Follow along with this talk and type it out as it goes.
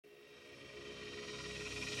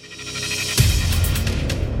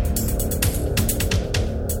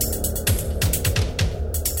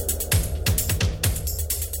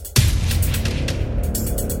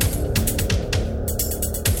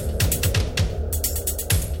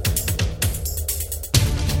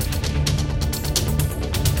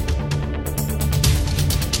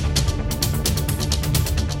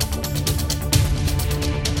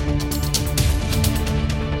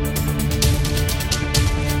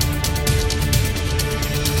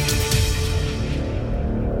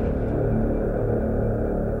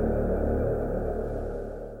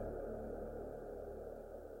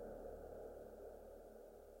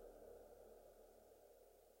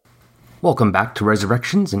Welcome back to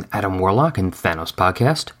Resurrections, an Adam Warlock and Thanos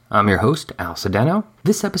podcast. I'm your host, Al Sedano.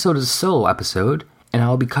 This episode is a solo episode, and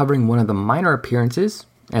I'll be covering one of the minor appearances,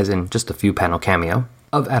 as in just a few panel cameo,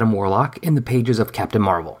 of Adam Warlock in the pages of Captain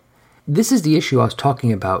Marvel. This is the issue I was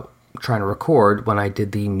talking about trying to record when I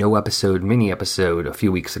did the no-episode mini-episode a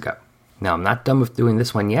few weeks ago. Now, I'm not done with doing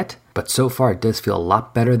this one yet, but so far it does feel a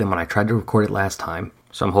lot better than when I tried to record it last time,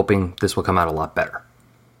 so I'm hoping this will come out a lot better.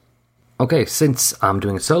 Okay, since I'm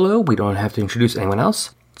doing it solo, we don't have to introduce anyone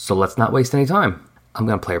else, so let's not waste any time. I'm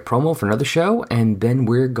going to play a promo for another show, and then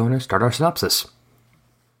we're going to start our synopsis.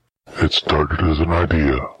 It started as an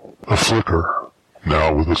idea, a flicker.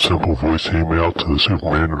 Now with a simple voice email to the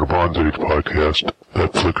Superman in the Bronze Age podcast,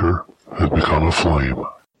 that flicker has become a flame.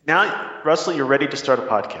 Now, Russell, you're ready to start a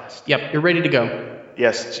podcast. Yep, you're ready to go.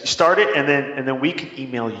 Yes, start it, and then we can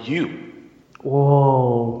email you.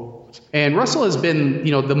 Whoa. And Russell has been,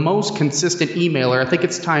 the most consistent emailer. I think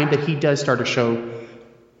it's time that he does start a show.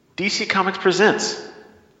 DC Comics Presents.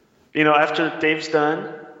 After Dave's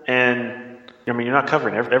done, and you're not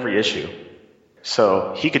covering every issue,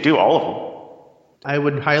 so he could do all of them. I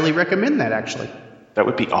would highly recommend that, actually. That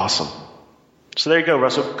would be awesome. So there you go,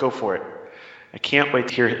 Russell. Go for it. I can't wait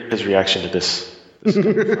to hear his reaction to this.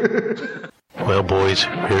 Well, boys,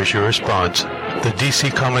 here's your response. The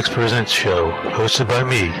DC Comics Presents show, hosted by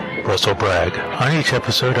me, Russell Bragg. On each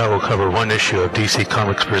episode, I will cover one issue of DC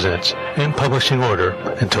Comics Presents, in publishing order,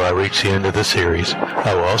 until I reach the end of the series.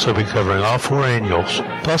 I will also be covering all 4 annuals.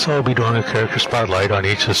 Plus, I will be doing a character spotlight on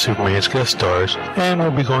each of Superman's guest stars, and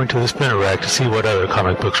we'll be going to the spinner rack to see what other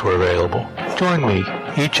comic books were available. Join me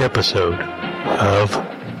each episode of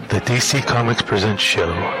the DC Comics Presents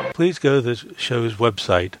show. Please go to the show's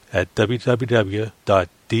website at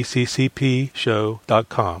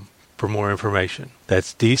www.dccpshow.com for more information.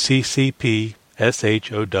 That's DCCPSHOW.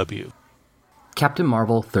 Captain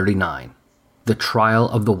Marvel 39, The Trial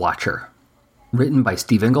of the Watcher. Written by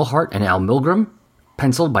Steve Englehart and Al Milgrom.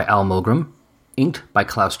 Penciled by Al Milgrom. Inked by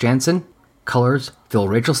Klaus Janson. Colors Phil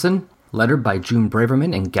Rachelson. Lettered by June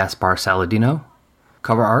Braverman and Gaspar Saladino.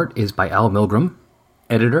 Cover art is by Al Milgrom.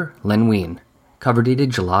 Editor Len Wein. Cover dated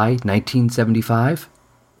July 1975.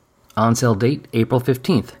 On sale date April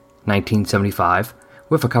 15th, 1975,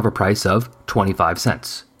 with a cover price of 25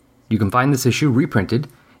 cents. You can find this issue reprinted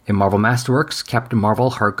in Marvel Masterworks Captain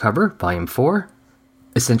Marvel hardcover, Volume 4,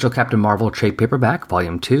 Essential Captain Marvel trade paperback,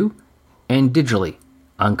 Volume 2, and digitally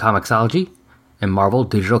on Comixology and Marvel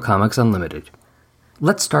Digital Comics Unlimited.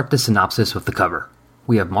 Let's start the synopsis with the cover.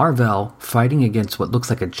 We have Mar-Vell fighting against what looks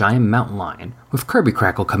like a giant mountain lion with Kirby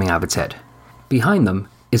Crackle coming out of its head. Behind them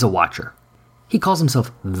is a Watcher. He calls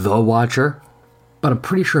himself the Watcher, but I'm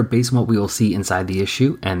pretty sure based on what we will see inside the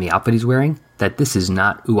issue and the outfit he's wearing, that this is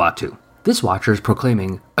not Uatu. This Watcher is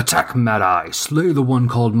proclaiming, "Attack Mad Eye, slay the one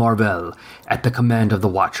called Mar-Vell, at the command of the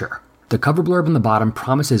Watcher." The cover blurb on the bottom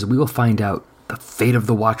promises we will find out the fate of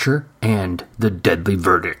the Watcher and the deadly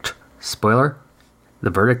verdict. Spoiler, the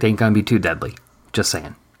verdict ain't gonna be too deadly. Just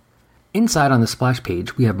saying. Inside on the splash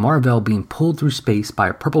page, we have Mar-Vell being pulled through space by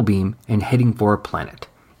a purple beam and heading for a planet.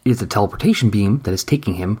 It is a teleportation beam that is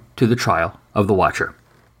taking him to the trial of the Watcher.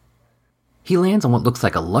 He lands on what looks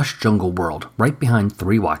like a lush jungle world right behind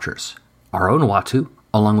 3 Watchers. Our own Uatu,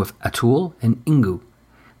 along with Atul and Ingu.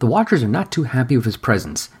 The Watchers are not too happy with his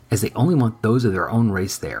presence, as they only want those of their own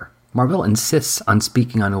race there. Mar-Vell insists on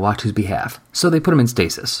speaking on Uatu's behalf, so they put him in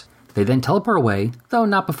stasis. They then teleport away, though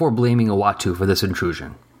not before blaming Uatu for this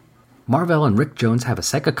intrusion. Mar-Vell and Rick Jones have a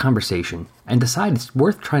psychic conversation and decide it's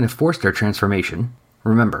worth trying to force their transformation.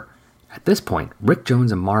 Remember, at this point, Rick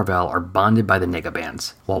Jones and Mar-Vell are bonded by the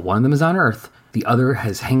Negabands. While one of them is on Earth, the other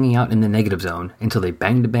is hanging out in the negative zone until they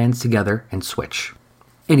bang the bands together and switch.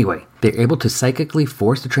 Anyway, they're able to psychically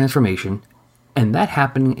force the transformation, and that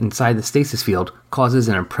happening inside the stasis field causes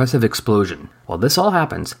an impressive explosion. While this all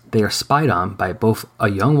happens, they are spied on by both a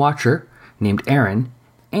young Watcher named Aaron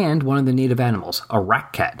and one of the native animals, a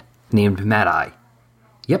rat cat named Mad Eye.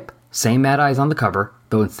 Yep, same Mad Eye is on the cover,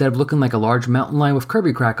 though instead of looking like a large mountain lion with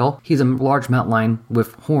Kirby Crackle, he's a large mountain lion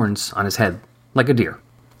with horns on his head, like a deer.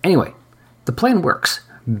 Anyway, the plan works,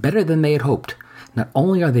 better than they had hoped. Not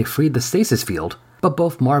only are they freed the stasis field, but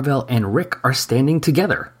both Mar-Vell and Rick are standing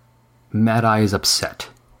together. Mad Eye is upset.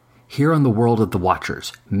 Here on the world of the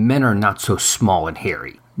Watchers, men are not so small and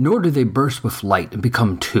hairy, nor do they burst with light and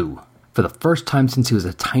become 2. For the first time since he was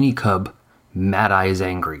a tiny cub, Mad Eye is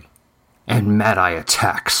angry. And Mad Eye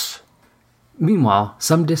attacks. Meanwhile,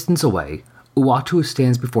 some distance away, Uatu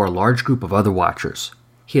stands before a large group of other Watchers.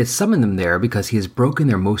 He has summoned them there because he has broken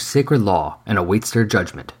their most sacred law and awaits their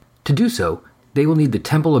judgment. To do so, they will need the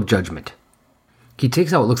Temple of Judgment. He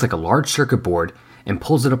takes out what looks like a large circuit board and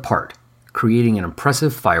pulls it apart, creating an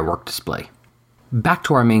impressive firework display. Back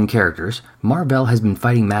to our main characters, Mar-Vell has been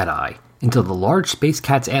fighting Mad Eye until the large space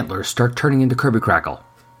cat's antlers start turning into Kirby Crackle,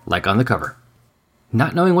 like on the cover.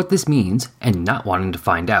 Not knowing what this means, and not wanting to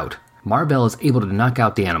find out, Mar-Vell is able to knock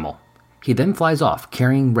out the animal. He then flies off,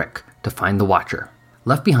 carrying Rick to find the Watcher.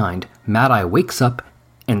 Left behind, Mad Eye wakes up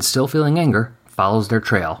and, still feeling anger, follows their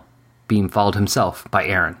trail, being followed himself by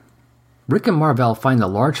Aaron. Rick and Mar-Vell find the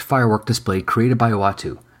large firework display created by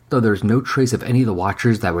Uatu, though there is no trace of any of the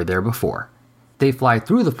Watchers that were there before. They fly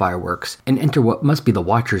through the fireworks and enter what must be the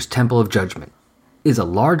Watcher's Temple of Judgment. It is a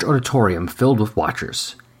large auditorium filled with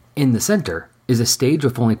Watchers. In the center is a stage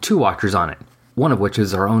with only 2 Watchers on it, one of which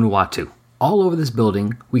is our own Uatu. All over this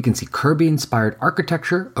building, we can see Kirby-inspired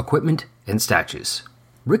architecture, equipment, and statues.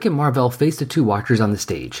 Rick and Mar-Vell face the 2 Watchers on the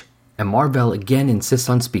stage, and Mar-Vell again insists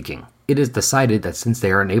on speaking. It is decided that since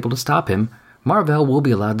they are unable to stop him, Mar-Vell will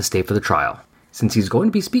be allowed to stay for the trial. Since he's going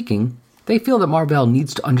to be speaking, they feel that Mar-Vell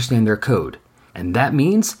needs to understand their code, and that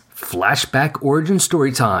means flashback origin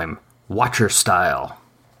story time, Watcher style.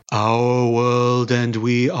 Our world and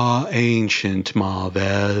we are ancient,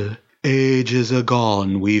 Mar-Vell. Ages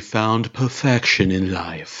agone we found perfection in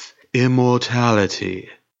life, immortality.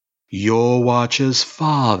 Your Watcher's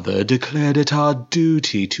father declared it our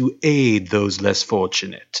duty to aid those less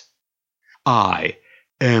fortunate. I,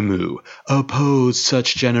 Emu, opposed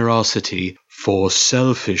such generosity for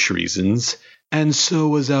selfish reasons, and so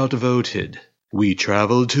was outvoted. We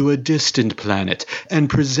traveled to a distant planet and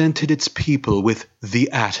presented its people with the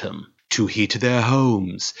atom to heat their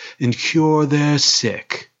homes and cure their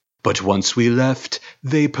sick. But once we left,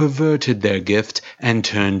 they perverted their gift and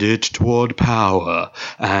turned it toward power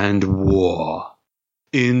and war.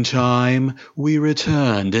 In time, we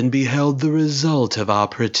returned and beheld the result of our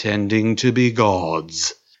pretending to be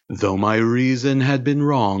gods. Though my reason had been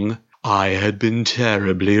wrong, I had been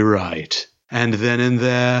terribly right. And then and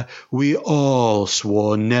there, we all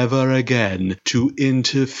swore never again to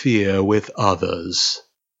interfere with others.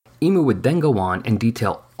 Emu would then go on and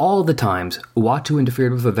detail all the times Uatu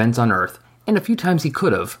interfered with events on Earth, and a few times he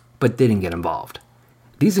could have, but didn't get involved.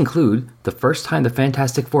 These include the first time the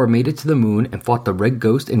Fantastic Four made it to the moon and fought the Red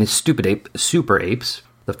Ghost and his stupid ape, Super Apes,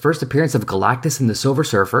 the first appearance of Galactus and the Silver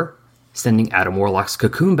Surfer, sending Adam Warlock's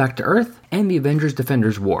Cocoon back to Earth, and the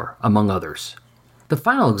Avengers-Defenders War, among others. The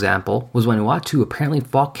final example was when Uatu apparently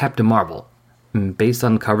fought Captain Marvel. Based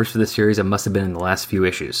on covers for the series, it must have been in the last few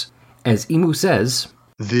issues. As Emu says,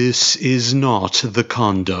 "This is not the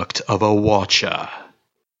conduct of a Watcher."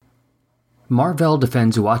 Mar-Vell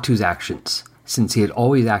defends Uatu's actions, since he had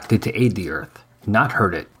always acted to aid the Earth, not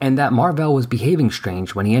hurt it, and that Mar-Vell was behaving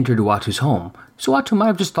strange when he entered Uatu's home, so Uatu might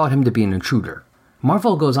have just thought him to be an intruder.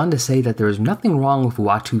 Mar-Vell goes on to say that there is nothing wrong with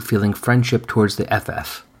Uatu feeling friendship towards the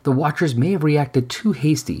FF. The Watchers may have reacted too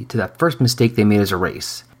hasty to that first mistake they made as a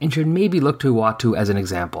race, and should maybe look to Uatu as an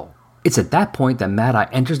example. It's at that point that Mad Eye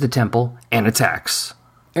enters the temple and attacks.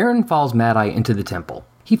 Aaron follows Mad Eye into the temple.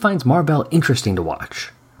 He finds Mar-Vell interesting to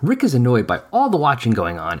watch. Rick is annoyed by all the watching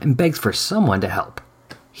going on and begs for someone to help.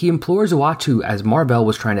 He implores Uatu as Mar-Vell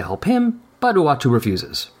was trying to help him, but Uatu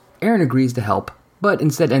refuses. Aaron agrees to help, but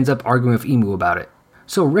instead ends up arguing with Emu about it.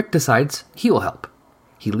 So Rick decides he will help.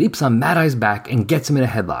 He leaps on Mad Eye's back and gets him in a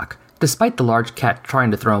headlock, despite the large cat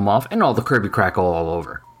trying to throw him off and all the Kirby Crackle all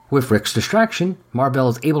over. With Rick's distraction, Mar-Vell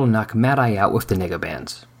is able to knock Mad Eye out with the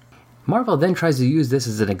Negabands. Mar-Vell then tries to use this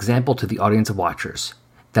as an example to the audience of Watchers,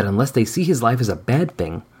 that unless they see his life as a bad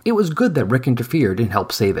thing, it was good that Rick interfered and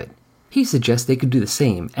helped save it. He suggests they could do the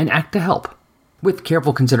same and act to help. With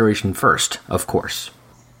careful consideration first, of course.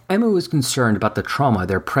 Emu is concerned about the trauma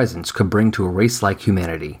their presence could bring to a race like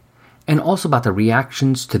humanity, and also about the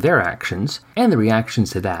reactions to their actions, and the reactions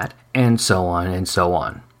to that, and so on and so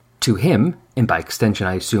on. To him, and by extension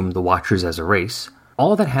I assume the Watchers as a race,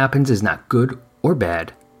 all that happens is not good or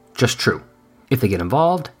bad, just true. If they get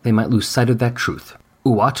involved, they might lose sight of that truth.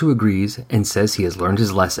 Uatu agrees and says he has learned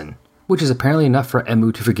his lesson, which is apparently enough for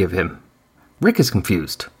Emu to forgive him. Rick is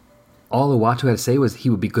confused. All Uatu had to say was he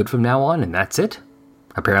would be good from now on, and that's it?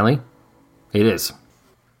 Apparently, it is.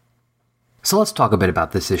 So let's talk a bit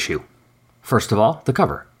about this issue. First of all, the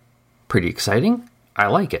cover. Pretty exciting. I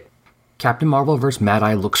like it. Captain Marvel vs. Mad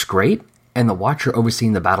Eye looks great, and the Watcher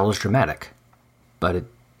overseeing the battle is dramatic. But it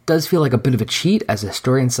does feel like a bit of a cheat, as the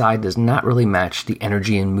story inside does not really match the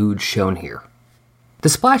energy and mood shown here. The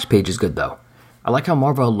splash page is good though. I like how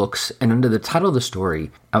Mar-Vell looks, and under the title of the story,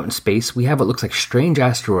 out in space, we have what looks like strange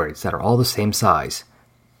asteroids that are all the same size.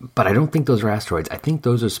 But I don't think those are asteroids. I think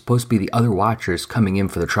those are supposed to be the other Watchers coming in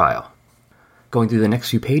for the trial. Going through the next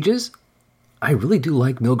few pages, I really do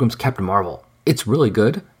like Milgram's Captain Marvel. It's really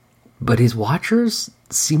good, but his Watchers,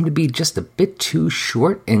 seem to be just a bit too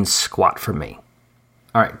short and squat for me.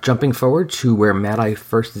 Alright, jumping forward to where Mad Eye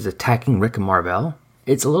first is attacking Rick and Mar-Vell.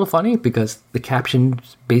 It's a little funny because the caption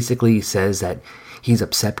basically says that he's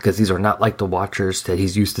upset because these are not like the Watchers that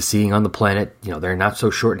he's used to seeing on the planet. You know, they're not so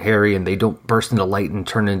short and hairy and they don't burst into light and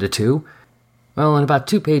turn into two. Well, in about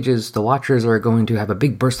 2 pages, the Watchers are going to have a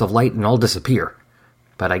big burst of light and all disappear.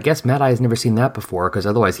 But I guess Mad Eye has never seen that before, because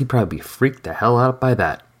otherwise he'd probably be freaked the hell out by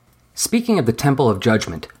that. Speaking of the Temple of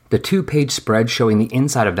Judgment, the 2-page spread showing the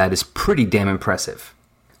inside of that is pretty damn impressive.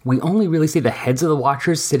 We only really see the heads of the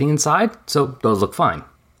Watchers sitting inside, so those look fine.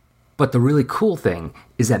 But the really cool thing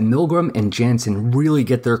is that Milgram and Jansen really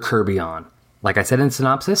get their Kirby on. Like I said in the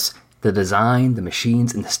synopsis, the design, the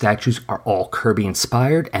machines, and the statues are all Kirby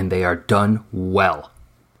inspired, and they are done well.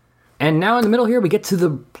 And now in the middle here, we get to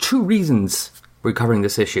the 2 reasons we're covering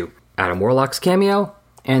this issue. Adam Warlock's cameo,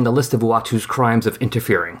 and the list of Uatu's crimes of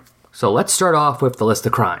interfering. So let's start off with the list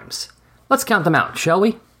of crimes. Let's count them out, shall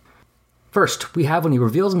we? First, we have when he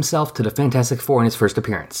reveals himself to the Fantastic Four in his first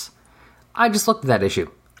appearance. I just looked at that issue.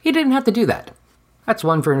 He didn't have to do that. That's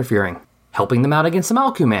 1 for interfering. Helping them out against the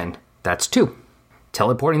Malku Man. That's 2.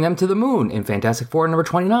 Teleporting them to the moon in Fantastic Four number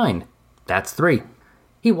 29. That's 3.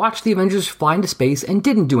 He watched the Avengers fly into space and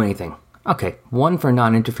didn't do anything. Okay, 1 for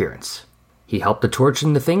non-interference. He helped the Torch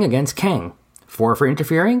in the Thing against Kang. 4 for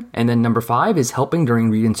interfering, and then number 5 is helping during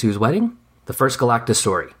Reed and Sue's wedding. The first Galactus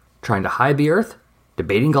story. Trying to hide the Earth,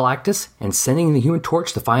 debating Galactus, and sending the Human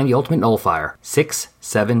Torch to find the Ultimate Nullifier. 6,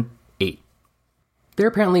 7, 8. There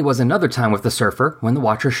apparently was another time with the Surfer when the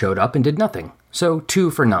Watcher showed up and did nothing. So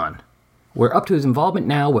 2 for non. We're up to his involvement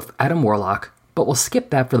now with Adam Warlock, but we'll skip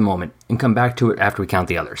that for the moment and come back to it after we count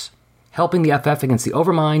the others. Helping the FF against the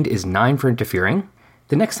Overmind is 9 for interfering.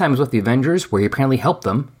 The next time is with the Avengers, where he apparently helped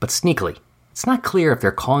them, but sneakily. It's not clear if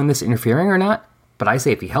they're calling this interfering or not, but I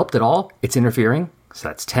say if he helped at all, it's interfering, so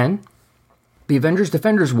that's 10. The Avengers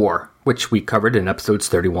Defenders War, which we covered in episodes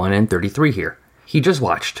 31 and 33 here. He just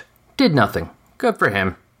watched. Did nothing. Good for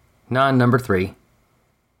him. Non-number 3.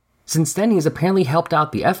 Since then, he's apparently helped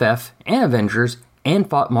out the FF and Avengers and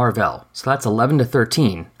fought Mar-Vell, so that's 11 to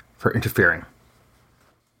 13 for interfering.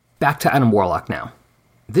 Back to Adam Warlock now.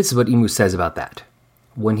 This is what Emu says about that.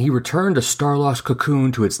 When he returned a star-lost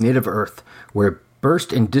cocoon to its native Earth, where it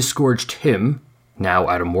burst and disgorged him, now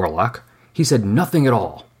Adam Warlock, he said nothing at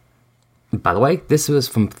all. By the way, this was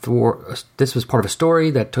from Thor. This was part of a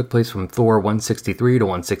story that took place from Thor 163 to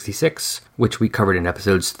 166, which we covered in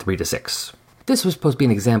episodes 3 to 6. This was supposed to be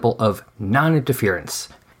an example of non-interference,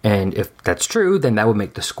 and if that's true, then that would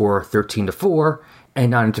make the score 13 to 4,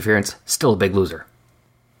 and non-interference still a big loser.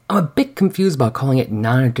 I'm a bit confused about calling it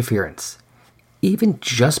non-interference. Even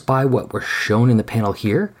just by what we're shown in the panel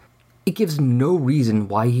here, it gives no reason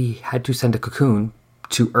why he had to send a cocoon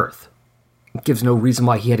to Earth. It gives no reason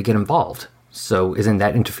why he had to get involved. So isn't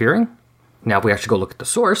that interfering? Now if we actually go look at the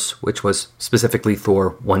source, which was specifically Thor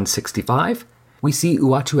 165, we see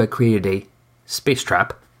Uatu had created a space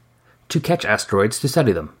trap to catch asteroids to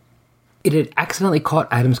study them. It had accidentally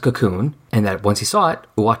caught Adam's cocoon, and that once he saw it,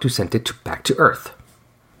 Uatu sent it back to Earth.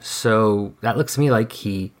 So that looks to me like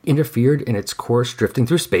he interfered in its course drifting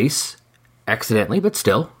through space, accidentally but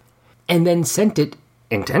still, and then sent it,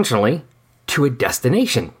 intentionally, to a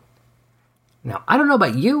destination. Now, I don't know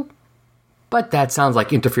about you, but that sounds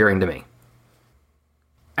like interfering to me.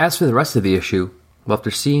 As for the rest of the issue, well,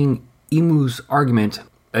 after seeing Emu's argument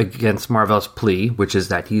against Mar-Vell's plea, which is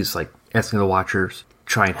that he's like asking the Watchers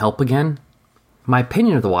try and help again, my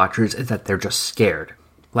opinion of the Watchers is that they're just scared.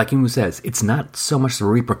 Like Emu says, it's not so much the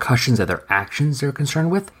repercussions of their actions they're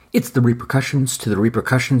concerned with, it's the repercussions to the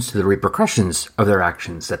repercussions to the repercussions of their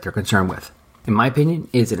actions that they're concerned with. In my opinion,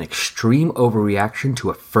 it is an extreme overreaction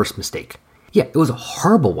to a first mistake. Yeah, it was a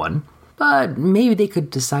horrible one, but maybe they could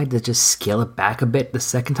decide to just scale it back a bit the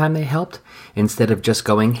second time they helped, instead of just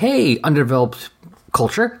going, hey, underdeveloped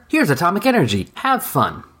culture, here's atomic energy, have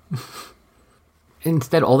fun.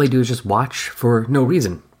 Instead, all they do is just watch for no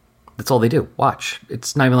reason. That's all they do, watch.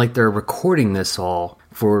 It's not even like they're recording this all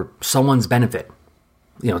for someone's benefit.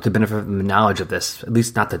 You know, to benefit from the knowledge of this, at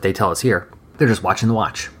least not that they tell us here. They're just watching the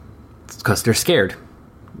watch. It's because they're scared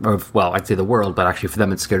of, well, I'd say the world, but actually for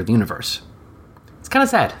them it's scared of the universe. It's kind of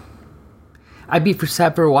sad. I'd be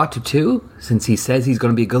sad for Uatu too, since he says he's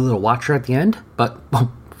going to be a good little watcher at the end, but,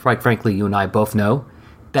 well, quite frankly, you and I both know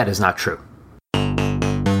that is not true.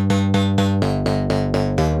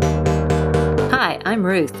 Hi, I'm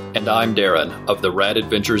Ruth. And I'm Darren of the Rad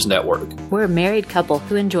Adventures Network. We're a married couple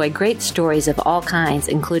who enjoy great stories of all kinds,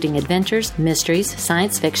 including adventures, mysteries,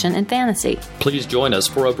 science fiction, and fantasy. Please join us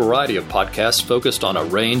for a variety of podcasts focused on a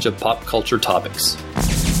range of pop culture topics.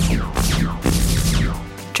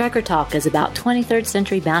 Trekker Talk is about 23rd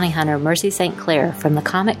century bounty hunter Mercy St. Clair from the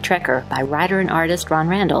comic Trekker by writer and artist Ron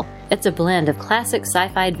Randall. It's a blend of classic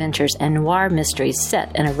sci-fi adventures and noir mysteries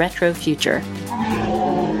set in a retro future.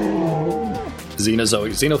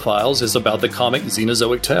 Xenozoic Xenophiles is about the comic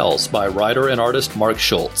Xenozoic Tales by writer and artist Mark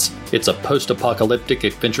Schultz. It's a post-apocalyptic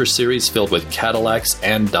adventure series filled with Cadillacs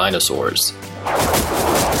and dinosaurs.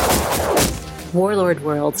 Warlord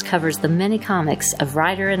Worlds covers the many comics of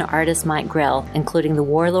writer and artist Mike Grell, including The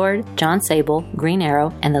Warlord, John Sable, Green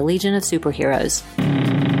Arrow, and the Legion of Superheroes.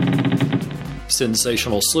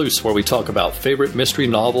 Sensational Sleuths, where we talk about favorite mystery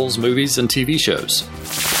novels, movies, and TV shows.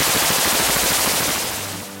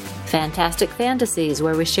 Fantastic Fantasies,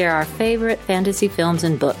 where we share our favorite fantasy films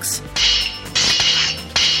and books.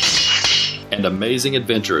 And Amazing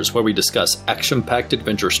Adventures, where we discuss action-packed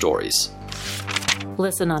adventure stories.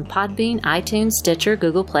 Listen on Podbean, iTunes, Stitcher,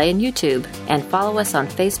 Google Play, and YouTube. And follow us on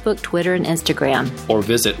Facebook, Twitter, and Instagram. Or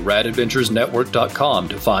visit radadventuresnetwork.com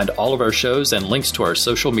to find all of our shows and links to our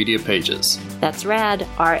social media pages. That's RAD,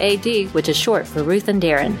 R-A-D, which is short for Ruth and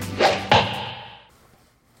Darren.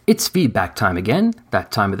 It's feedback time again,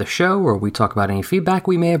 that time of the show where we talk about any feedback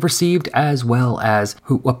we may have received, as well as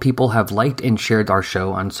what people have liked and shared our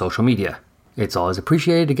show on social media. It's always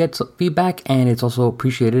appreciated to get feedback, and it's also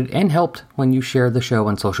appreciated and helped when you share the show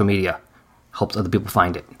on social media. Helps other people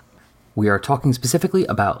find it. We are talking specifically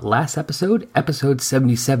about last episode, episode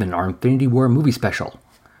 77, our Infinity War movie special.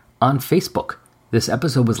 On Facebook, this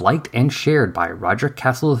episode was liked and shared by Roger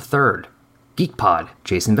Castle III, GeekPod,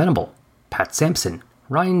 Jason Venable, Pat Sampson,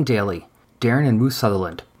 Ryan Daly, Darren and Ruth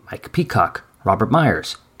Sutherland, Mike Peacock, Robert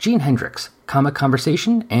Myers, Gene Hendricks, Comic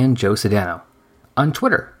Conversation, and Joe Sedano. On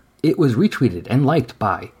Twitter, it was retweeted and liked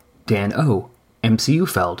by Dan O, MCU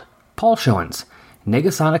Feld, Paul Schoens,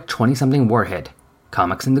 Negasonic 20-something Warhead,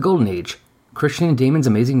 Comics in the Golden Age, Christian and Damon's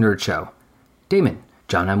Amazing Nerd Show, Damon,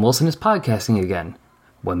 John M. Wilson is podcasting again,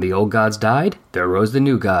 When the Old Gods Died, There Rose the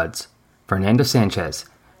New Gods, Fernando Sanchez,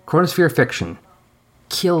 Chronosphere Fiction,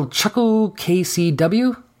 Kilchuckle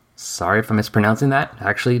KCW, sorry if I'm mispronouncing that,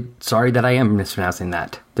 actually, sorry that I am mispronouncing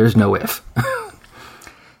that, there's no if,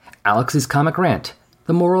 Alex's Comic Rant,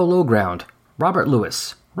 The Moral Low Ground, Robert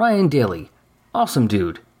Lewis, Ryan Daly, Awesome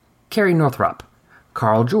Dude, Carrie Northrop,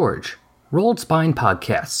 Carl George, Rolled Spine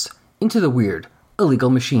Podcasts, Into the Weird, Illegal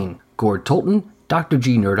Machine, Gord Tolton, Dr.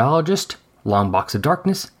 G Nerdologist, Long Box of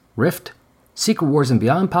Darkness, Rift, Secret Wars and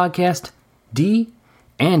Beyond Podcast, D,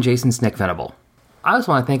 and Jason Snick Venable. I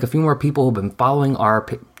also want to thank a few more people who've been following our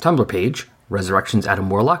Tumblr page,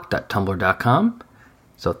 resurrectionsadamwarlock.tumblr.com.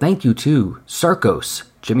 So thank you to Sarkos,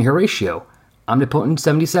 Jimmy Horatio,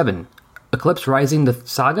 Omnipotent77, Eclipse Rising the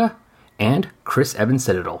Saga, and Chris Evans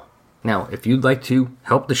Citadel. Now, if you'd like to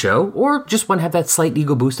help the show, or just want to have that slight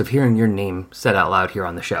ego boost of hearing your name said out loud here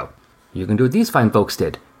on the show, you can do what these fine folks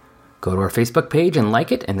did. Go to our Facebook page and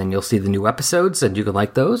like it, and then you'll see the new episodes, and you can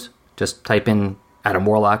like those. Just type in Adam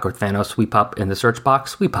Warlock or Thanos, we pop in the search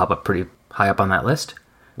box. We pop up pretty high up on that list.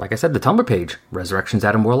 Like I said, the Tumblr page,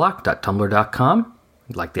 resurrectionsadamwarlock.tumblr.com.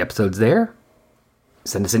 Like the episodes there.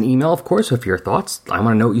 Send us an email, of course, with your thoughts. I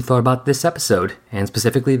want to know what you thought about this episode, and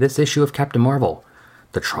specifically this issue of Captain Marvel,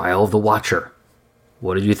 The Trial of the Watcher.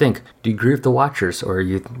 What did you think? Do you agree with the Watchers, or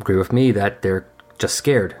you agree with me that they're just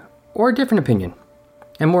scared? Or a different opinion?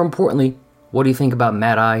 And more importantly, what do you think about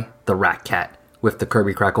Mad Eye, the Rat Cat, with the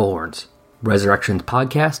Kirby Crackle horns?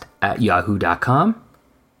 resurrectionspodcast@yahoo.com.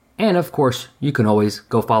 And of course, you can always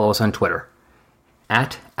go follow us on Twitter,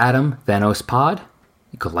 @AdamThanosPod.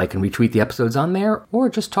 You could like and retweet the episodes on there, or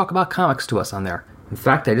just talk about comics to us on there. In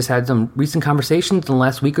fact, I just had some recent conversations in the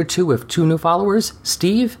last week or two with two new followers,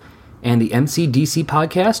 Steve and the MCDC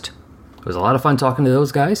podcast. It was a lot of fun talking to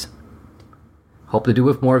those guys. Hope to do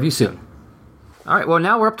with more of you soon. All right, well,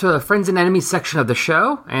 now we're up to the Friends and Enemies section of the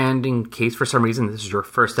show, and in case for some reason this is your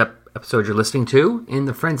first episode you're listening to, in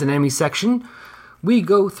the Friends and Enemies section, we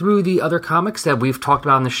go through the other comics that we've talked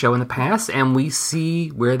about on the show in the past, and we see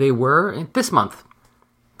where they were this month.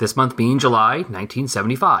 This month being July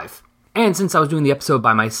 1975. And since I was doing the episode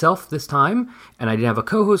by myself this time, and I didn't have a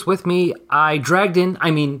co-host with me, I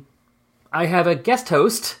have a guest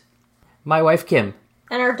host, my wife Kim.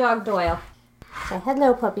 And our dog Doyle. So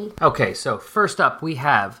hello, puppy. Okay, so first up we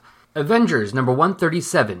have Avengers number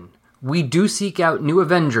 137, We Do Seek Out New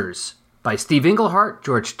Avengers, by Steve Englehart,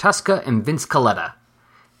 George Tuska, and Vince Colletta.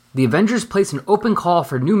 The Avengers place an open call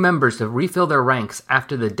for new members to refill their ranks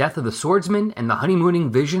after the death of the Swordsman and the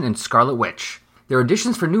honeymooning Vision and Scarlet Witch. Their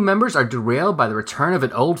auditions for new members are derailed by the return of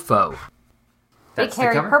an old foe. Big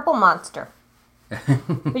hairy purple monster.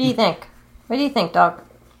 What do you think? What do you think, dog?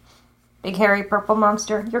 Big hairy purple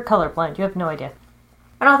monster? You're colorblind. You have no idea.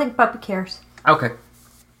 I don't think Puppy cares. Okay.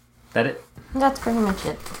 That it? That's pretty much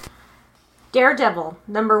it. Daredevil,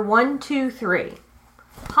 number 123.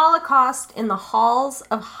 Holocaust in the Halls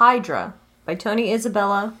of Hydra by Tony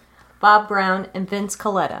Isabella, Bob Brown, and Vince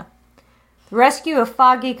Colletta. The rescue of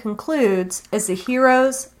Foggy concludes as the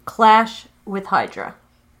heroes clash with Hydra.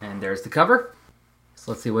 And there's the cover.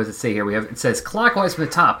 So let's see, what does it say here? It says clockwise from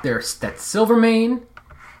the top. That's Silvermane,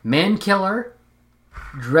 Mankiller,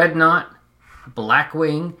 Dreadnought,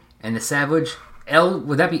 Blackwing, and the Savage.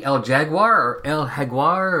 Would that be El Jaguar or El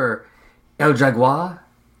Jaguar or El Jaguar?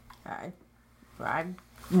 I'm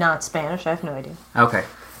not Spanish. I have no idea. Okay.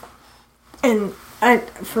 And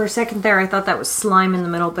for a second there, I thought that was slime in the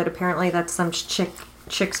middle, but apparently that's some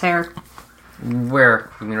chick's hair. Where?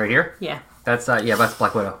 You mean right here? Yeah. That's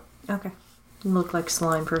Black Widow. Okay. It looked like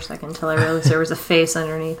slime for a second until I realized there was a face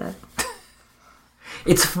underneath it.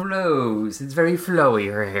 It flows. It's very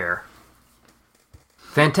flowy, her hair.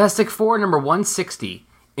 Fantastic Four number 160.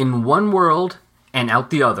 In One World and Out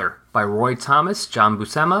the Other by Roy Thomas, John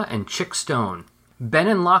Buscema, and Chick Stone. Ben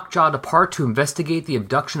and Lockjaw depart to investigate the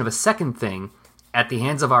abduction of a second thing at the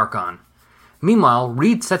hands of Archon. Meanwhile,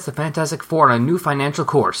 Reed sets the Fantastic Four on a new financial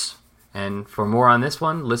course. And for more on this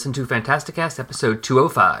one, listen to Fantasticast episode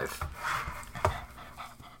 205.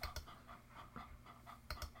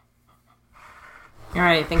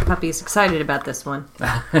 Alright, I think Puppy's excited about this one.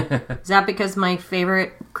 Is that because my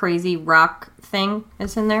favorite crazy rock thing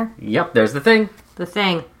is in there? Yep, there's the thing. The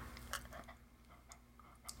thing.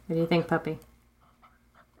 What do you think, Puppy?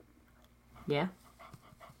 Yeah?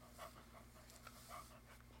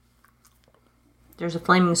 There's a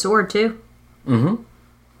flaming sword, too. Mm-hmm.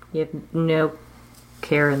 You have no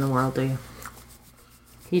care in the world, do you?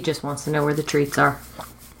 He just wants to know where the treats are.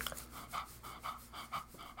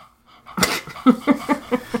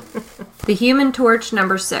 The Human Torch,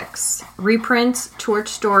 number 6. Reprints Torch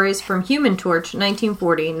stories from Human Torch,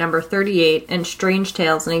 1940, number 38, and Strange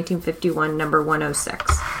Tales, 1951, number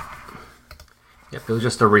 106. Yep, it was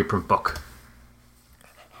just a reprint book.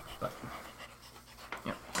 But,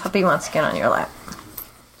 yep. Puppy wants to get on your lap.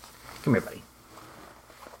 Come here, buddy.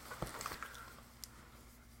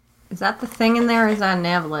 Is that the thing in there, or is that an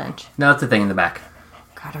avalanche? No, it's the thing in the back.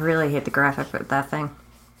 God, I really hate the graphic with that thing.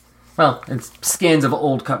 Well, it's scans of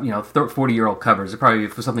old, 40-year-old covers. It probably,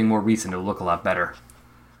 for something more recent, it'll look a lot better.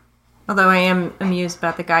 Although I am amused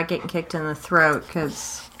about the guy getting kicked in the throat,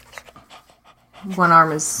 because one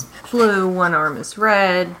arm is blue, one arm is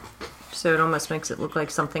red, so it almost makes it look like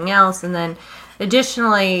something else. And then,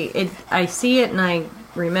 additionally, I see it and I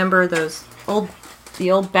remember the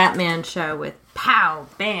old Batman show with pow,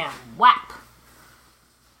 bam, whap.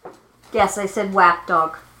 Yes, I said whap,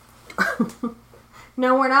 dog.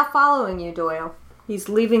 No, we're not following you, Doyle. He's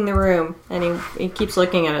leaving the room, and he keeps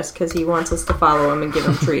looking at us because he wants us to follow him and give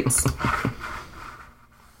him treats.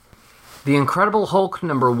 The Incredible Hulk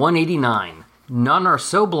number 189. None Are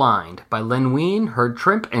So Blind by Len Wein, Herb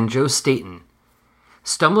Trimpe, and Joe Staton.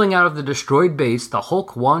 Stumbling out of the destroyed base, the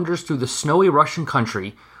Hulk wanders through the snowy Russian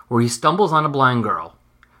country where he stumbles on a blind girl.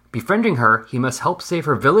 Befriending her, he must help save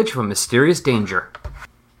her village from mysterious danger.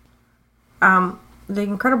 The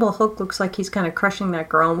Incredible Hulk looks like he's kind of crushing that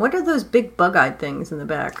girl. And what are those big bug-eyed things in the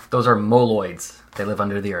back? Those are moloids. They live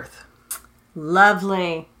under the earth.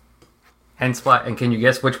 Lovely. Hence why, and can you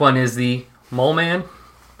guess which one is the Mole Man?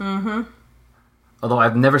 Mm-hmm. Although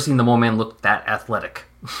I've never seen the Mole Man look that athletic.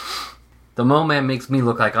 The Mole Man makes me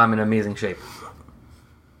look like I'm in amazing shape.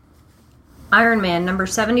 Iron Man number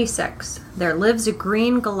 76. There Lives a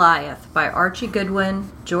Green Goliath by Archie Goodwin,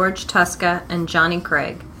 George Tuska, and Johnny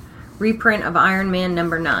Craig. Reprint of Iron Man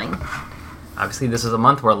number 9. Obviously, this is a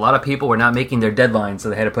month where a lot of people were not making their deadlines, so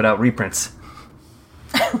they had to put out reprints.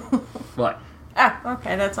 What? Ah,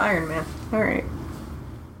 okay, that's Iron Man. Alright.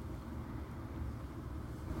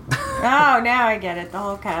 Oh, now I get it. The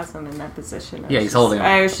Hulk has him in that position. Yeah, he's holding him.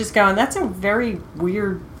 I was just going, that's a very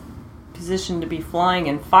weird position to be flying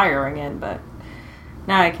and firing in, but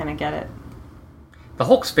now I kind of get it. The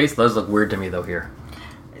Hulk's face does look weird to me, though, here.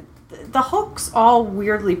 The Hulk's all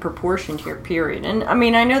weirdly proportioned here, period. And, I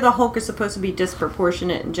mean, I know the Hulk is supposed to be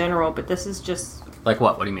disproportionate in general, but this is just... Like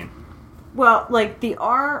what? What do you mean? Well, like,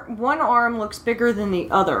 one arm looks bigger than the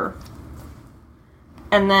other.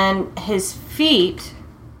 And then his feet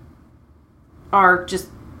are just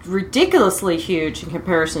ridiculously huge in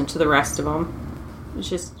comparison to the rest of him.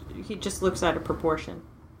 He just looks out of proportion.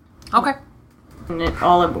 Okay. And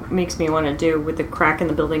all it makes me want to do with the crack in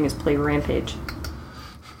the building is play Rampage.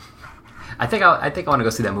 I think I want to go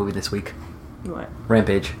see that movie this week. What?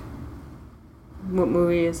 Rampage. What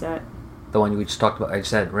movie is that? The one we just talked about. I just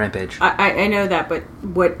said Rampage. I know that, but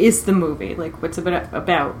what is the movie? Like, what's it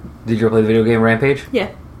about? Did you ever play the video game Rampage?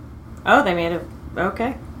 Yeah. Oh, they made it.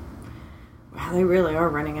 Okay. Wow, they really are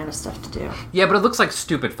running out of stuff to do. Yeah, but it looks like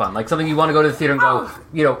stupid fun. Like something you want to go to the theater and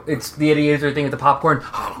go, it's the Idioter thing at the popcorn.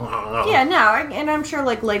 Yeah, no, and I'm sure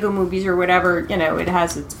like Lego movies or whatever, it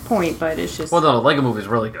has its point, but it's just... Well, no, the Lego movie is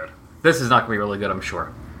really good. This is not going to be really good, I'm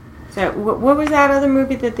sure. So, what was that other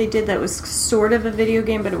movie that they did that was sort of a video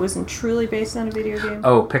game, but it wasn't truly based on a video game?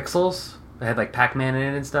 Oh, Pixels? It had like Pac-Man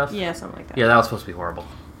in it and stuff? Yeah, something like that. Yeah, that was supposed to be horrible.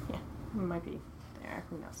 Yeah, it might be there.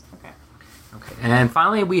 Who knows? Okay. And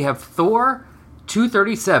finally, we have Thor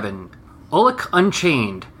 237, Ulluk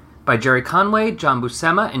Unchained, by Jerry Conway, John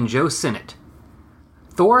Buscema, and Joe Sinnott.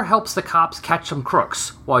 Thor helps the cops catch some crooks,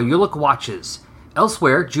 while Ulluk watches.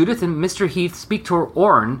 Elsewhere, Judith and Mr. Heath speak to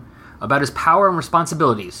Orrin about his power and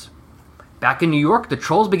responsibilities. Back in New York, the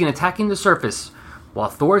trolls begin attacking the surface. While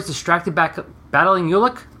Thor is distracted battling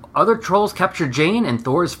Ulluk, other trolls capture Jane, and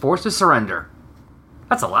Thor is forced to surrender.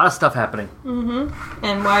 That's a lot of stuff happening. Mm-hmm.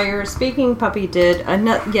 And while you were speaking, Puppy did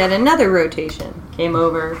yet another rotation. Came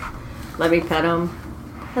over, let me pet him,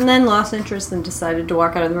 and then lost interest and decided to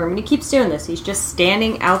walk out of the room. And he keeps doing this. He's just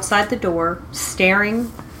standing outside the door,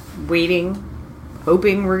 staring, waiting,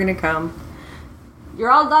 hoping we're going to come.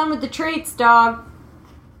 You're all done with the treats, dog.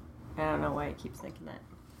 I don't know why he keeps thinking that.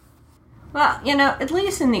 Well, at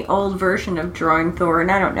least in the old version of drawing Thor,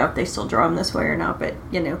 and I don't know if they still draw him this way or not, but,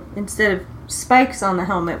 instead of spikes on the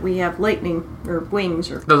helmet, we have lightning, or wings.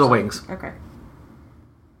 Those are wings. Okay.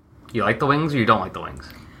 You like the wings, or you don't like the wings?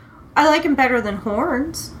 I like him better than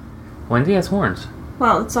horns. When he has horns?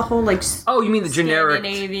 Well, it's a whole, Oh, you mean the generic...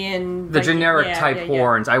 Scandinavian... The generic type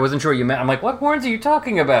horns. I wasn't sure you meant... I'm like, what horns are you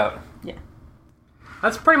talking about? Yeah.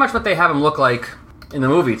 That's pretty much what they have him look like in the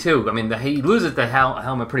movie, too. I mean, he loses the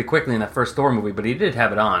helmet pretty quickly in that first Thor movie, but he did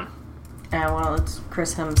have it on. Well, it's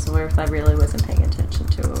Chris Hemsworth. I really wasn't paying attention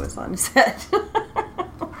to what was on his head.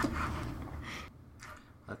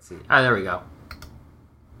 Let's see. There we go.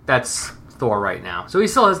 That's Thor right now. So he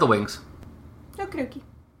still has the wings. Okie dokie.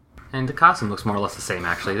 And the costume looks more or less the same,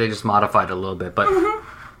 actually. They just modified it a little bit, but it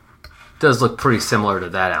does look pretty similar to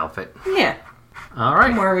that outfit. Yeah. All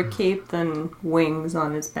right. More of a cape than wings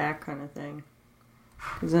on his back kind of thing.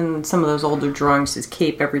 Because in some of those older drawings, his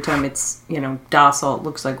cape, every time it's, docile, it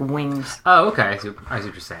looks like wings. Oh, okay. I see what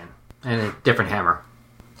you're saying. And a different hammer.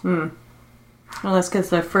 Well, that's because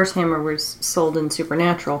the first hammer was sold in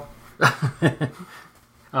Supernatural.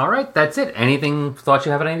 All right, that's it. Anything, thought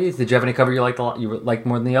you have any of these? Did you have any cover you liked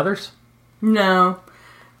more than the others? No.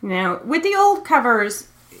 With the old covers,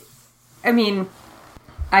 I mean,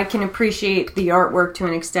 I can appreciate the artwork to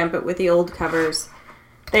an extent, but with the old covers,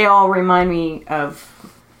 they all remind me of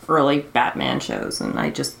early Batman shows, and I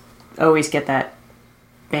just always get that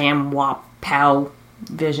bam, whop, pow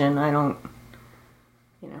vision. I don't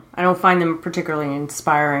find them particularly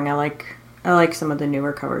inspiring. I like some of the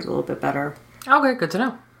newer covers a little bit better. Okay, good to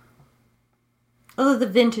know. Although the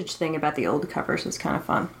vintage thing about the old covers is kind of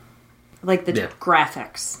fun. I like the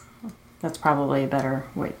graphics. That's probably a better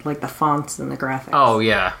way, like the fonts and the graphics. Oh,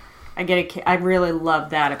 yeah. I really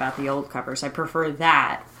love that about the old covers. I prefer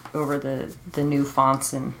that over the new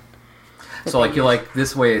fonts and... So, you like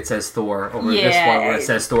this way it says Thor, over this one where it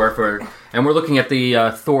says Thor, and we're looking at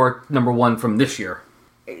the Thor #1 from this year.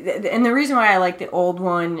 And the reason why I like the old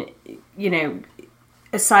one,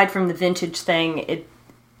 aside from the vintage thing,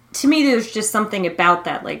 to me there's just something about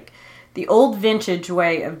that, like the old vintage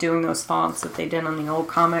way of doing those fonts that they did on the old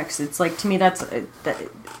comics. It's like, to me, that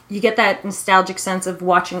you get that nostalgic sense of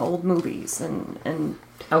watching old movies and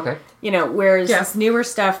okay, whereas this newer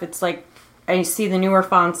stuff, it's like I see the newer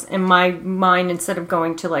fonts and my mind, instead of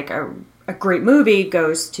going to like a great movie,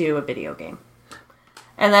 goes to a video game,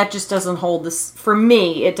 and that just doesn't hold this for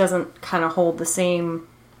me. It doesn't kind of hold the same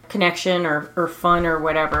connection or fun or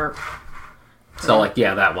whatever. So,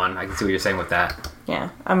 that one. I can see what you're saying with that. Yeah.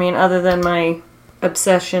 I mean, other than my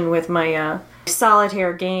obsession with my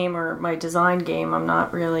solitaire game or my design game, I'm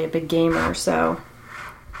not really a big gamer, so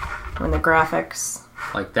when the graphics...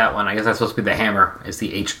 Like that one, I guess that's supposed to be the hammer, is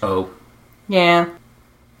the H-O. Yeah.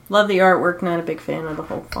 Love the artwork, not a big fan of the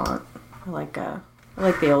whole font. I like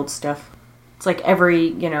the old stuff. It's like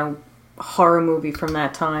every, horror movie from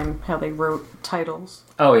that time, how they wrote titles.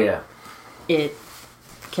 Oh, yeah. It...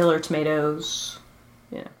 Killer Tomatoes,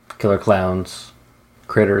 Killer Clowns,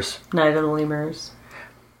 Critters, Night of the Lemurs.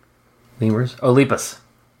 Lemurs? Oh, Lepus.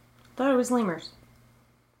 Thought it was lemurs.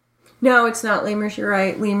 No, it's not lemurs. You're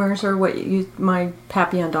right. Lemurs are what my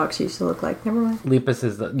Papillon dogs used to look like. Never mind. Lepus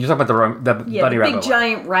is you're talking about the bunny rabbit. Big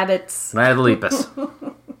giant rabbits. Night of the Lepus.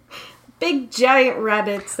 Big giant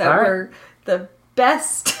rabbits that were the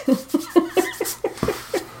best.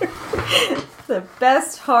 the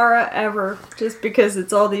best horror ever, just because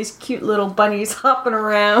it's all these cute little bunnies hopping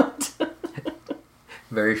around.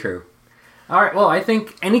 Very true. All right, well, I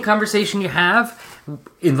think any conversation you have,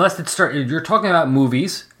 unless you're talking about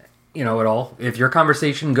movies, at all, if your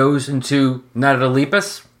conversation goes into Night of the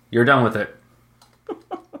Lepus, you're done with it.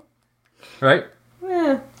 Right?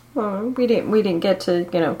 Yeah. Well, we didn't get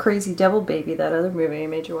to, Crazy Devil Baby, that other movie I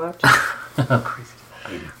made you watch. Crazy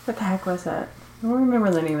Baby. What the heck was that? I don't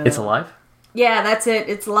remember the name of it. It's Alive? Yeah, that's it.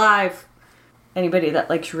 It's Alive. Anybody that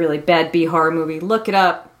likes really bad B horror movie, look it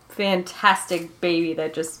up. Fantastic baby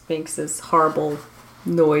that just makes this horrible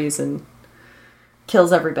noise and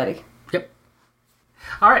kills everybody. Yep.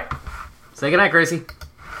 All right. Say goodnight, Gracie.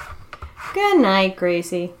 Good night,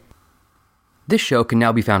 Gracie. This show can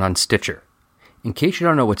now be found on Stitcher. In case you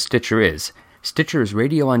don't know what Stitcher is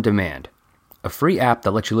radio on demand, a free app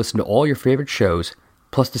that lets you listen to all your favorite shows,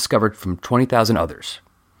 plus discovered from 20,000 others.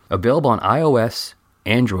 Available on iOS,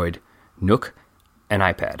 Android, Nook, and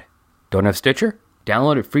iPad. Don't have Stitcher?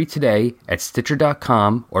 Download it free today at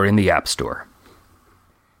Stitcher.com or in the App Store.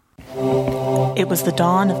 It was the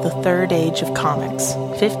dawn of the third age of comics,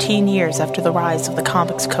 15 years after the rise of the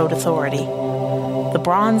Comics Code Authority. The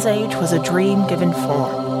Bronze Age was a dream given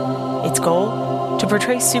form. Its goal? To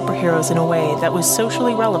portray superheroes in a way that was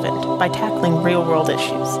socially relevant by tackling real-world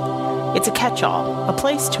issues. It's a catch-all, a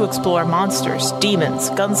place to explore monsters, demons,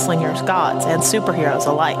 gunslingers, gods, and superheroes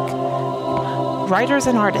alike. Writers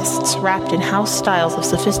and artists wrapped in house styles of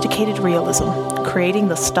sophisticated realism, creating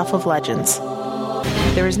the stuff of legends.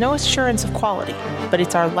 There is no assurance of quality, but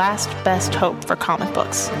it's our last best hope for comic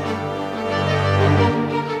books.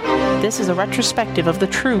 This is a retrospective of the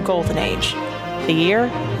true Golden Age. The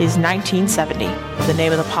year is 1970. The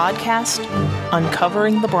name of the podcast,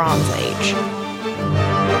 Uncovering the Bronze Age.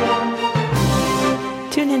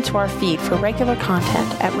 Tune into our feed for regular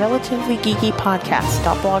content at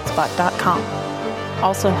relativelygeekypodcast.blogspot.com.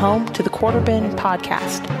 Also home to the Quarter Bin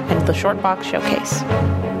Podcast and the Shortbox Showcase.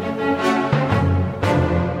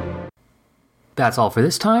 That's all for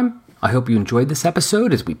this time. I hope you enjoyed this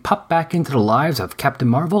episode as we pop back into the lives of Captain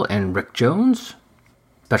Marvel and Rick Jones.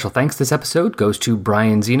 Special thanks this episode goes to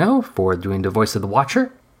Brian Zeno for doing the voice of the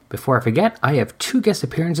Watcher. Before I forget, I have 2 guest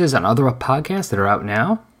appearances on other podcasts that are out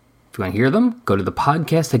now. If you want to hear them, go to the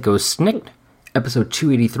podcast that goes snicked, episode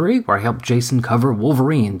 283, where I helped Jason cover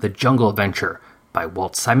Wolverine, The Jungle Adventure by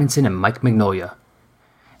Walt Simonson and Mike Mignola.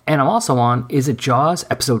 And I'm also on Is It Jaws,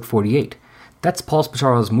 episode 48. That's Paul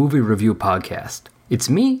Spataro's movie review podcast. It's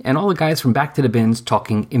me and all the guys from Back to the Bins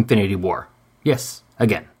talking Infinity War. Yes,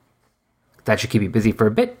 again. That should keep you busy for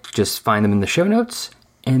a bit. Just find them in the show notes.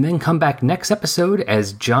 And then come back next episode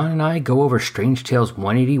as John and I go over Strange Tales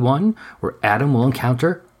 181, where Adam will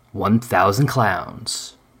encounter 1,000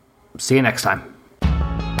 clowns. See you next time.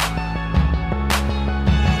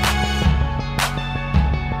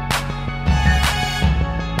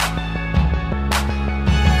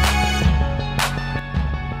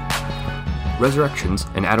 Resurrections,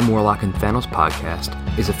 an Adam Warlock and Thanos podcast,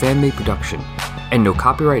 is a fan-made production, and no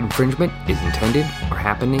copyright infringement is intended, or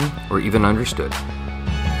happening, or even understood.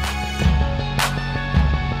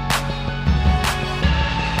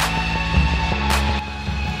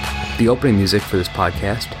 The opening music for this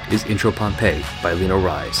podcast is Intro Pompeii by Lino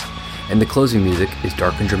Rise, and the closing music is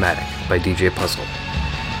Dark and Dramatic by DJ Puzzle.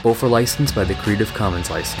 Both are licensed by the Creative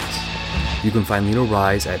Commons license. You can find Lino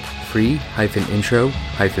Rise at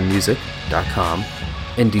free-intro-music.com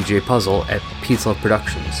and DJ Puzzle at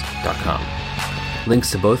peaceloveproductions.com.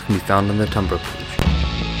 Links to both can be found on the Tumblr page.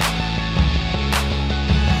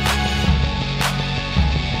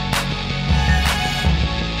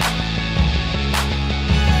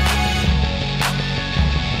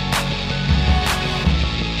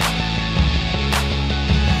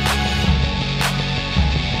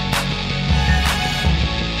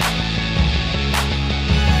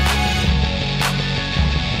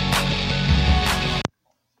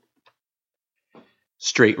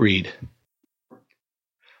 Straight read.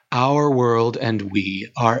 Our world and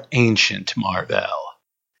we are ancient, Marvel.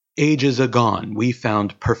 Ages agone, we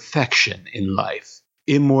found perfection in life,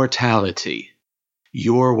 immortality.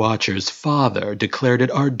 Your Watcher's father declared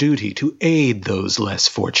it our duty to aid those less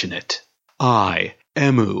fortunate. I,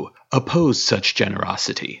 Emu, opposed such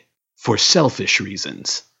generosity, for selfish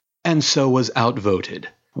reasons, and so was outvoted.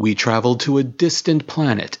 We traveled to a distant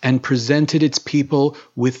planet and presented its people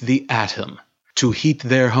with the atom, to heat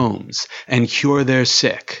their homes and cure their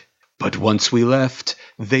sick. But once we left,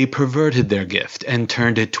 they perverted their gift and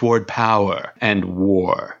turned it toward power and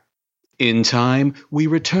war. In time, we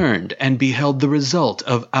returned and beheld the result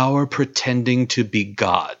of our pretending to be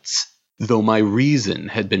gods. Though my reason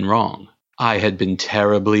had been wrong, I had been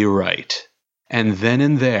terribly right. And then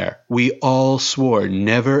and there, we all swore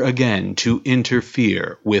never again to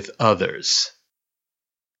interfere with others.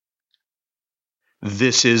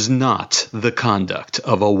 This is not the conduct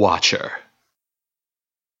of a Watcher.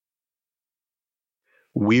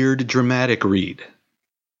 Weird Dramatic Read.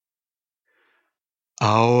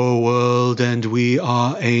 Our world and we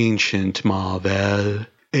are ancient, Marvel.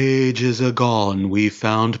 Ages agone we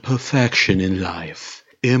found perfection in life,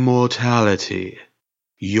 immortality.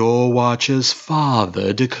 Your Watcher's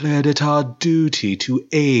father declared it our duty to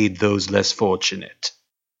aid those less fortunate.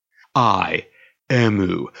 I,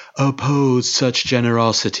 Emu, opposed such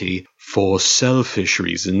generosity for selfish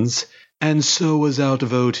reasons, and so was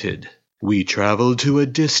outvoted. We traveled to a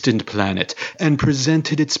distant planet and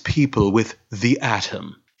presented its people with the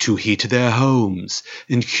atom to heat their homes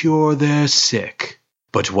and cure their sick.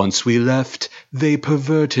 But once we left, they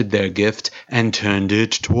perverted their gift and turned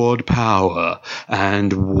it toward power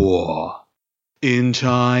and war. In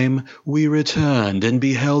time, we returned and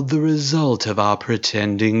beheld the result of our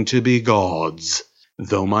pretending to be gods.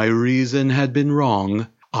 Though my reason had been wrong,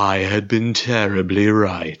 I had been terribly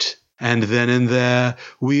right. And then and there,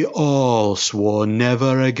 we all swore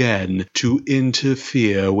never again to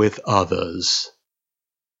interfere with others.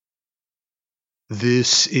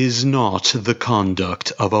 This is not the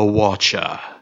conduct of a Watcher.